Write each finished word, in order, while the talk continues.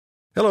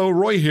Hello,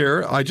 Roy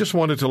here. I just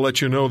wanted to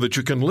let you know that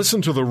you can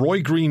listen to The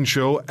Roy Green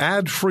Show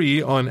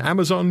ad-free on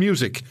Amazon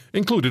Music,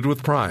 included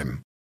with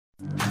Prime.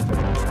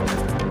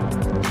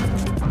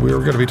 We're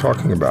going to be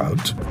talking about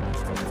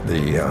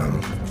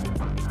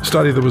the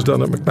study that was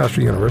done at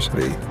McMaster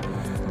University,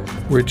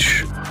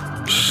 which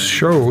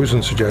shows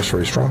and suggests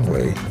very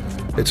strongly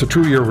it's a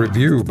 2-year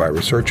review by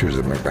researchers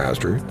at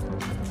McMaster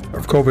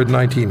of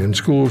COVID-19 in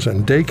schools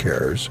and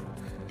daycares.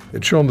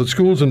 It's shown that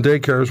schools and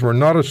daycares were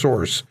not a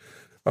source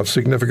of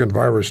significant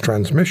virus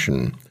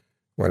transmission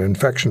when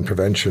infection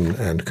prevention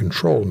and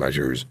control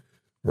measures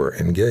were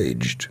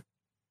engaged.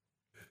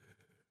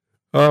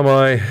 Oh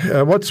my!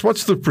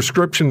 What's the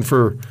prescription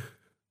for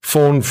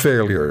phone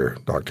failure,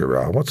 Dr.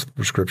 Rau? What's the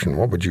prescription?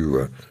 What would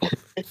you?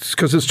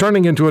 Because it's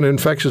turning into an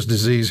infectious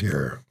disease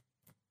here.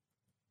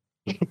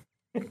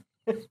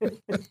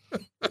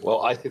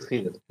 Well, I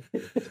succeeded.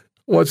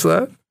 What's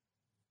that?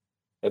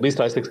 At least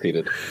I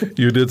succeeded.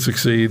 You did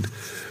succeed.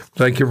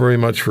 Thank you very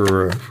much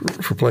for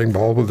playing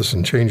ball with us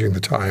and changing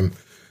the time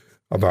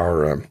of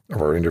our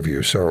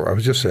interview. So I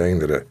was just saying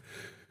that a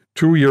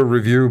 2-year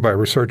review by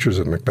researchers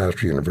at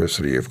McMaster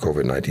University of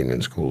COVID-19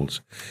 in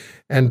schools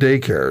and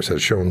daycares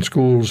has shown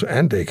schools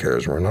and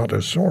daycares were not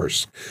a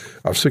source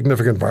of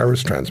significant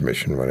virus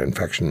transmission when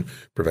infection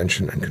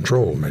prevention and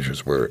control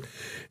measures were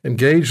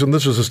engaged. And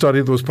this was a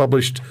study that was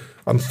published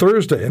on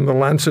Thursday in the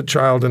Lancet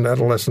Child and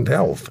Adolescent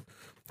Health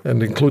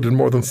and included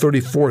more than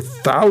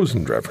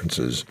 34,000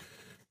 references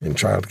in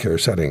childcare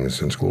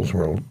settings in schools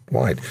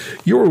worldwide.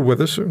 You were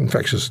with us,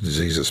 infectious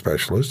diseases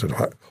specialist at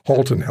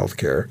Halton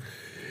Healthcare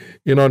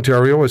in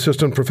Ontario,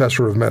 assistant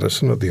professor of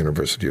medicine at the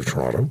University of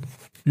Toronto.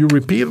 You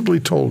repeatedly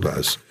told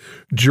us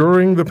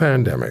during the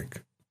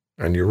pandemic,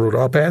 and you wrote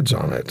op-eds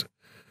on it,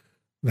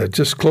 that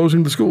just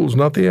closing the schools is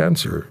not the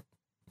answer.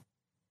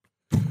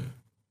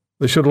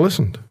 They should have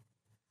listened.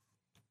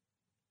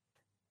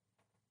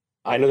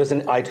 I know there's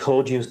an I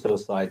told you so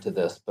side to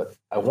this, but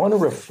I want to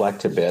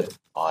reflect a bit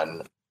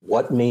on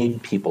what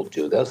made people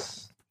do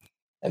this.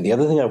 And the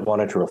other thing I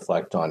wanted to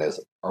reflect on is,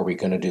 are we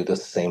going to do the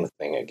same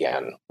thing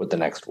again with the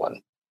next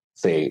one,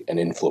 say an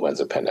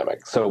influenza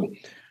pandemic? So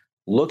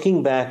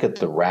looking back at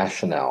the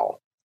rationale,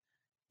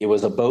 it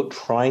was about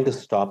trying to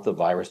stop the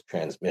virus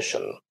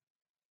transmission.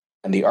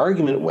 And the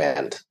argument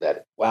went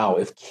that, wow,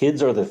 if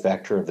kids are the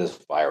vector of this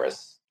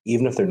virus,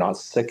 even if they're not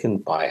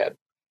sickened by it,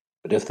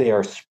 but if they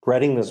are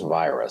spreading this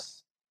virus,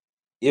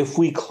 if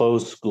we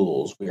close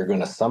schools, we are going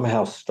to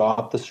somehow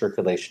stop the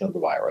circulation of the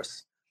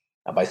virus.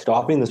 And by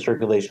stopping the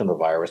circulation of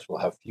the virus, we'll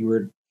have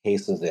fewer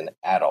cases in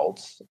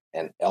adults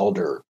and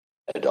elder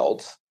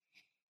adults,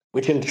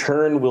 which in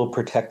turn will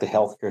protect the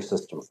healthcare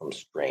system from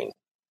strain.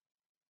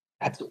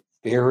 That's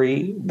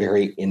very,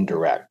 very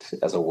indirect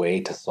as a way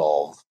to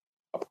solve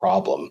a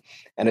problem.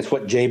 And it's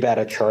what Jay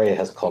Bhattacharya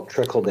has called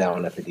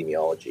trickle-down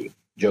epidemiology,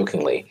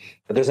 jokingly.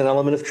 But there's an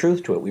element of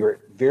truth to it. We were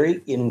very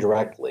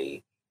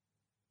indirectly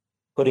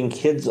putting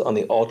kids on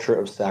the altar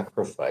of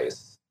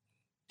sacrifice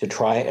to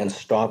try and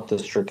stop the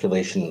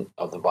circulation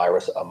of the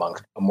virus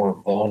amongst a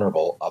more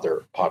vulnerable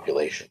other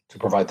population, to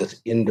provide this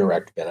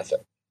indirect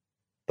benefit.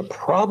 The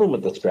problem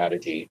with the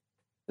strategy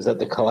is that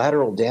the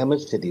collateral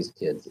damage to these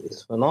kids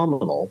is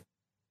phenomenal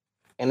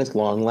and it's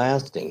long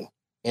lasting.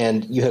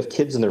 And you have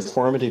kids in their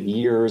formative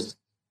years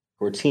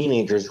who are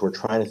teenagers who are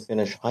trying to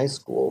finish high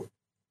school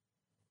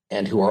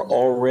and who are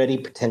already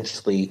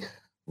potentially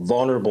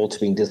vulnerable to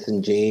being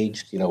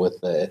disengaged, with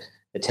the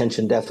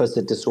attention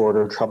deficit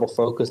disorder, trouble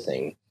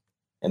focusing.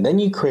 And then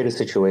you create a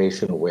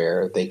situation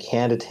where they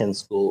can't attend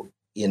school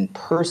in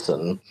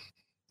person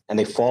and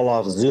they fall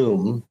off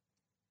Zoom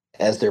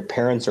as their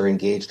parents are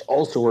engaged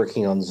also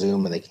working on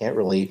Zoom, and they can't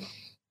really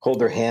hold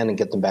their hand and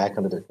get them back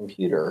onto their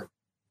computer.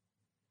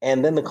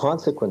 And then the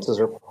consequences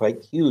are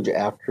quite huge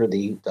after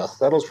the dust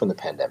settles from the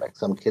pandemic.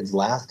 Some kids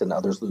last and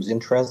others lose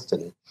interest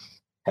and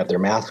have their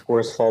math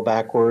scores fall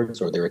backwards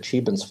or their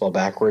achievements fall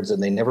backwards,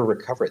 and they never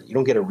recover it. You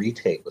don't get a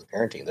retake with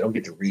parenting. They don't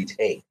get to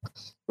retake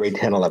grade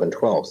 10, 11,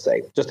 12,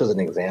 say, just as an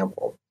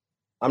example.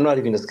 I'm not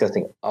even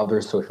discussing other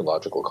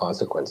sociological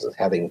consequences,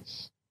 having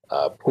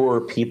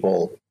poor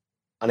people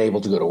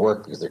unable to go to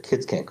work because their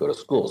kids can't go to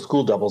school.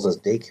 School doubles as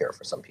daycare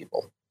for some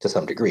people to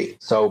some degree.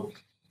 So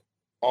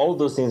all of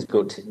those things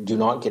do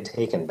not get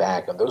taken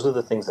back. And those are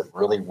the things that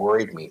really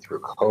worried me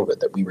through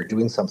COVID, that we were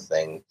doing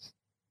something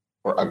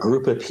for a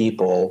group of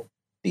people,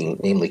 being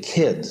namely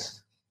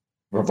kids,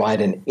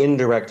 provide an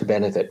indirect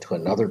benefit to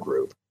another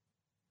group,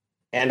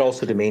 and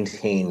also to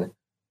maintain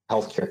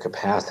healthcare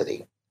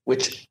capacity,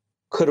 which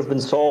could have been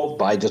solved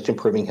by just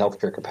improving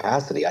healthcare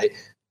capacity. I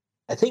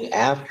think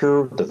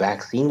after the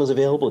vaccine was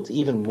available, it's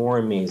even more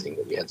amazing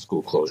that we had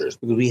school closures,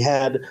 because we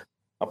had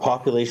a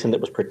population that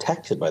was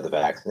protected by the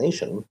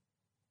vaccination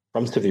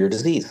from severe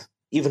disease,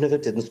 even if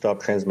it didn't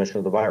stop transmission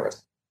of the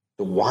virus.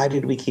 So why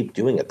did we keep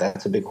doing it?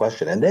 That's a big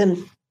question. And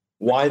then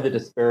why the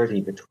disparity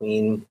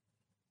between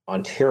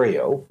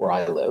Ontario, where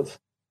I live,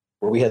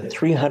 where we had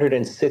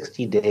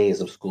 360 days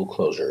of school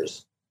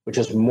closures, which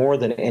is more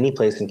than any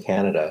place in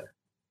Canada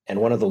and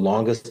one of the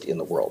longest in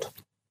the world.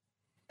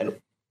 And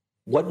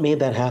what made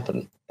that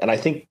happen? And I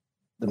think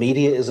the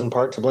media is in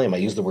part to blame. I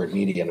use the word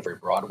media in a very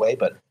broad way,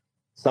 but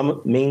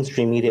some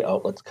mainstream media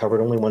outlets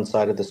covered only one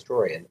side of the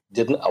story and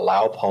didn't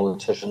allow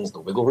politicians the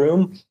wiggle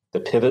room, the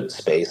pivot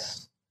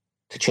space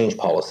to change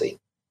policy.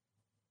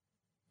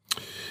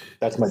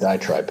 That's my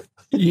diatribe.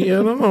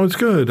 Yeah, no, it's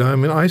good. I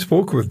mean, I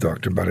spoke with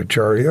Dr.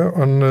 Bhattacharya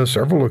on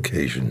several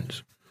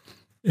occasions,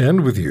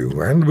 and with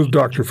you, and with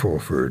Dr.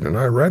 Fulford, and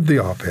I read the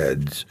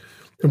op-eds,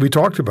 and we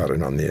talked about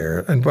it on the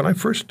air. And when I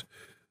first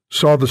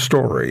saw the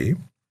story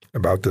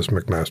about this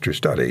McMaster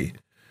study,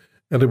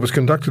 and it was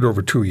conducted over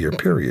a 2-year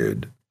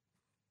period,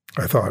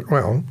 I thought,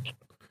 well,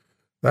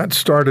 that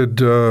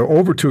started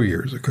over 2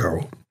 years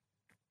ago.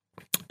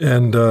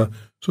 And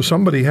so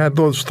somebody had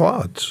those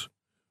thoughts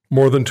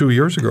more than 2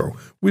 years ago.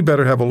 We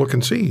better have a look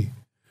and see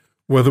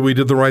whether we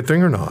did the right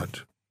thing or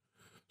not.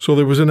 So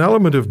there was an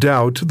element of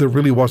doubt that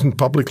really wasn't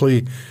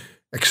publicly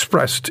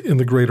expressed in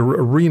the greater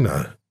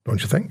arena,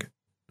 don't you think?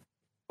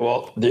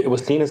 Well, it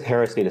was seen as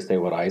heresy to say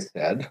what I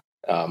said.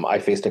 I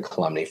faced a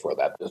calumny for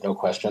that. There's no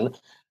question.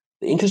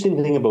 The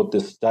interesting thing about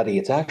this study,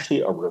 it's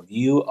actually a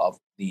review of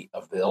the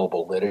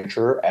available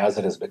literature as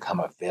it has become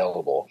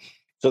available.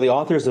 So the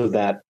authors of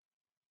that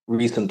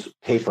recent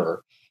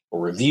paper or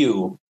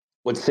review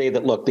would say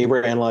that, look, they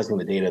were analyzing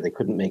the data. They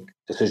couldn't make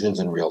decisions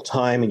in real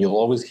time. And you'll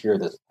always hear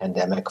this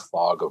pandemic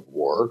fog of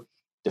war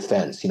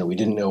defense. We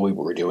didn't know what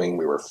we were doing.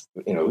 We were,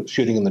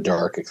 shooting in the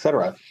dark, et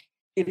cetera.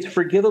 It's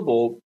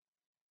forgivable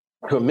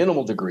to a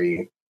minimal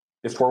degree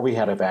before we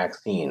had a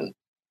vaccine.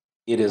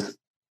 It is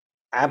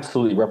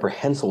absolutely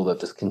reprehensible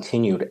that this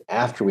continued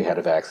after we had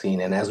a vaccine.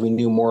 And as we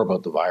knew more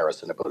about the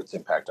virus and about its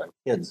impact on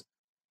kids,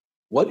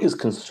 what is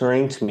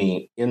concerning to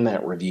me in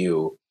that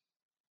review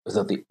is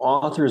that the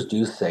authors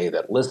do say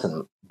that,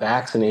 listen,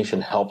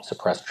 vaccination helped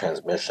suppress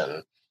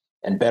transmission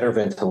and better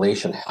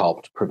ventilation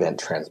helped prevent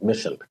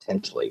transmission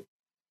potentially.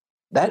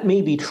 That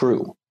may be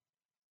true,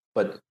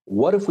 but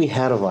what if we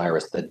had a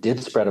virus that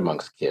did spread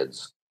amongst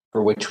kids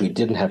for which we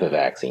didn't have a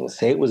vaccine?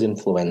 Say it was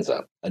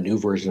influenza, a new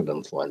version of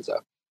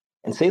influenza,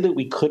 and say that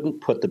we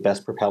couldn't put the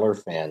best propeller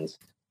fans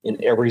in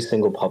every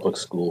single public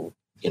school,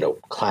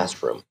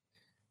 classroom.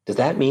 Does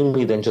that mean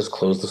we then just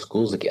close the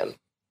schools again?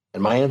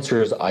 And my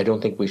answer is, I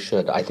don't think we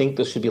should. I think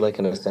this should be like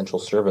an essential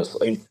service.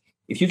 I mean,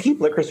 if you keep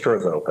liquor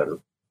stores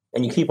open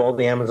and you keep all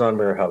the Amazon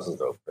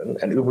warehouses open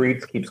and Uber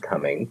Eats keeps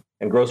coming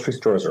and grocery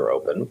stores are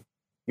open,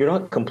 you're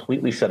not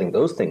completely shutting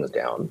those things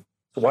down.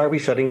 So why are we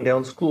shutting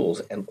down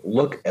schools? And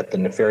look at the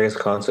nefarious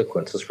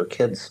consequences for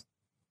kids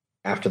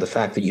after the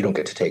fact that you don't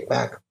get to take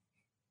back.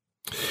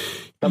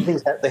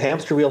 The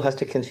hamster wheel has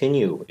to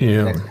continue in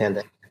the next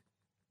pandemic.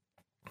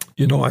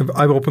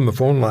 I've opened the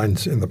phone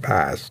lines in the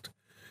past,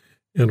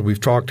 and we've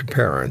talked to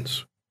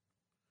parents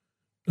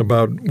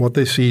about what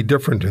they see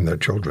different in their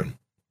children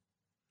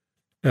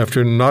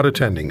after not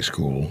attending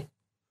school,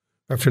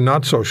 after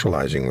not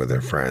socializing with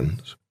their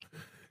friends,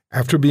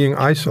 after being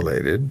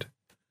isolated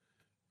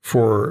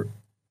for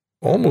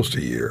almost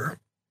a year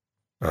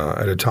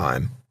at a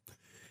time.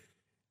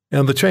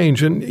 And the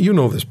change, and you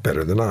know this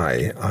better than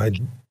I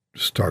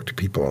just talk to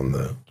people on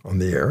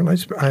the air, and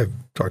I've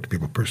talked to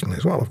people personally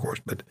as well, of course,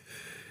 but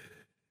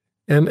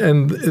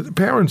and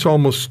parents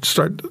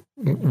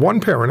one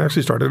parent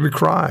actually started to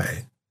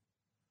cry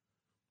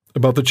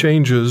about the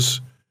changes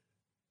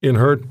in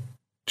her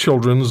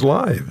children's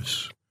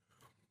lives.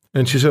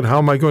 And she said, how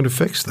am I going to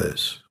fix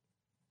this?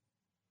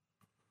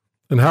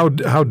 And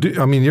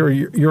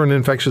you're an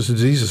infectious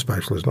diseases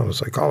specialist, not a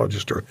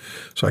psychologist or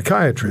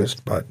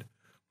psychiatrist, but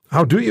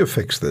how do you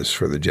fix this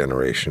for the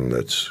generation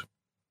that's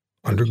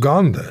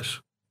undergone this?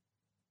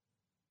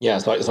 Yeah,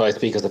 so I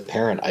speak as a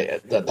parent.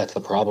 That's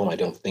the problem. I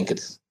don't think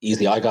it's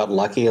easy. I got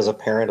lucky as a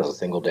parent, as a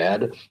single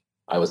dad.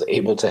 I was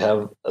able to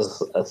have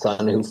a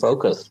son who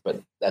focused,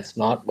 but that's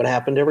not what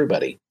happened to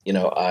everybody.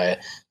 The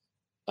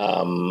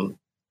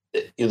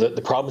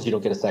problem is you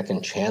don't get a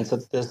second chance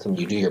at this, and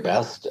you do your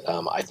best.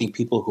 I think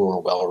people who are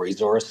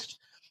well-resourced,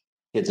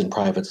 kids in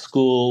private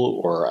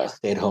school or a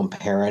stay-at-home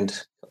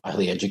parent,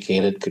 highly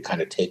educated, could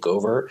kind of take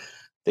over.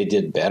 They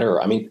did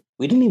better. I mean,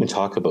 we didn't even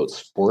talk about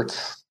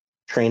sports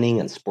training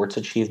and sports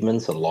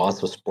achievements and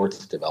loss of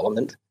sports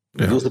development,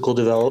 musical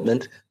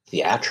development,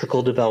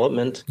 theatrical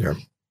development. Yeah.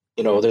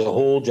 There's a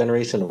whole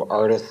generation of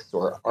artists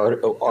or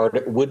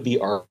would-be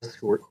artists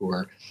who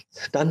are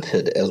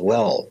stunted as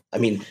well. I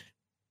mean,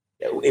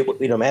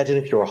 imagine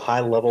if you're a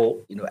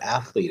high-level,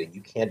 athlete and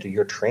you can't do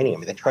your training. I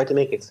mean, they tried to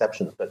make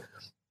exceptions, but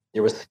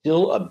there was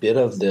still a bit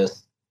of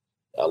this,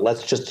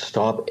 let's just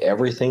stop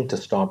everything to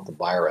stop the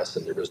virus,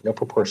 and there was no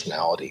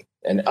proportionality.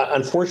 And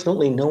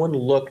unfortunately, no one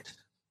looked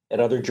at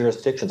other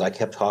jurisdictions. I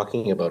kept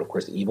talking about, of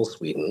course, evil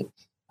Sweden,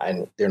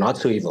 and they're not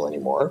so evil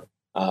anymore,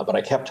 but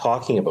I kept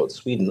talking about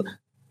Sweden.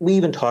 We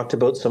even talked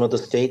about some of the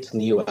states in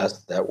the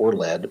U.S. that were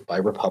led by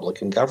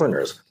Republican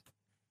governors.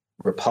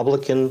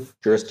 Republican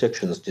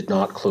jurisdictions did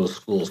not close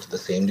schools to the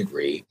same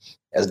degree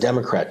as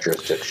Democrat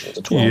jurisdictions.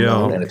 It's well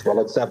known and it's well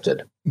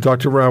accepted.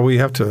 Dr. Rau, we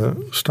have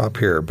to stop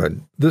here, but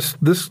this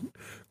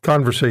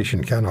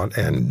conversation cannot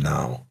end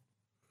now.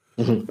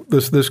 Mm-hmm.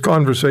 This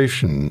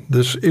conversation,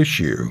 this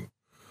issue,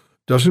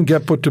 doesn't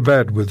get put to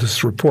bed with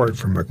this report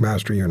from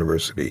McMaster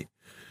University.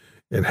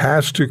 It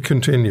has to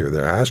continue.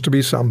 There has to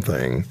be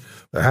something.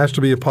 There has to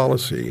be a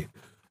policy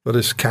that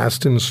is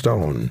cast in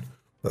stone,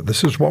 that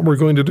this is what we're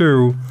going to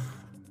do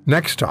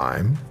next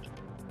time,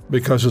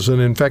 because as an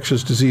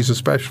infectious diseases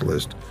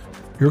specialist,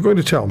 you're going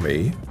to tell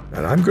me,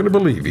 and I'm going to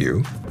believe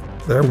you,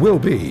 there will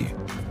be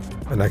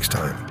a next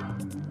time.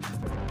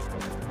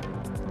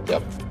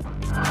 Yep.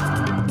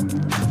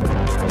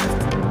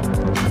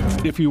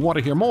 If you want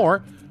to hear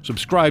more,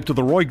 subscribe to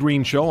The Roy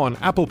Green Show on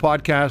Apple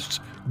Podcasts,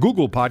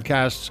 Google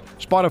Podcasts,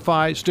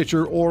 Spotify,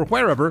 Stitcher, or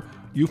wherever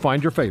you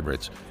find your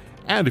favorites.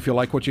 And if you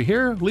like what you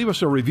hear, leave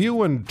us a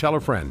review and tell a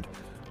friend.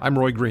 I'm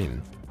Roy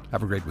Green.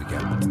 Have a great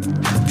weekend.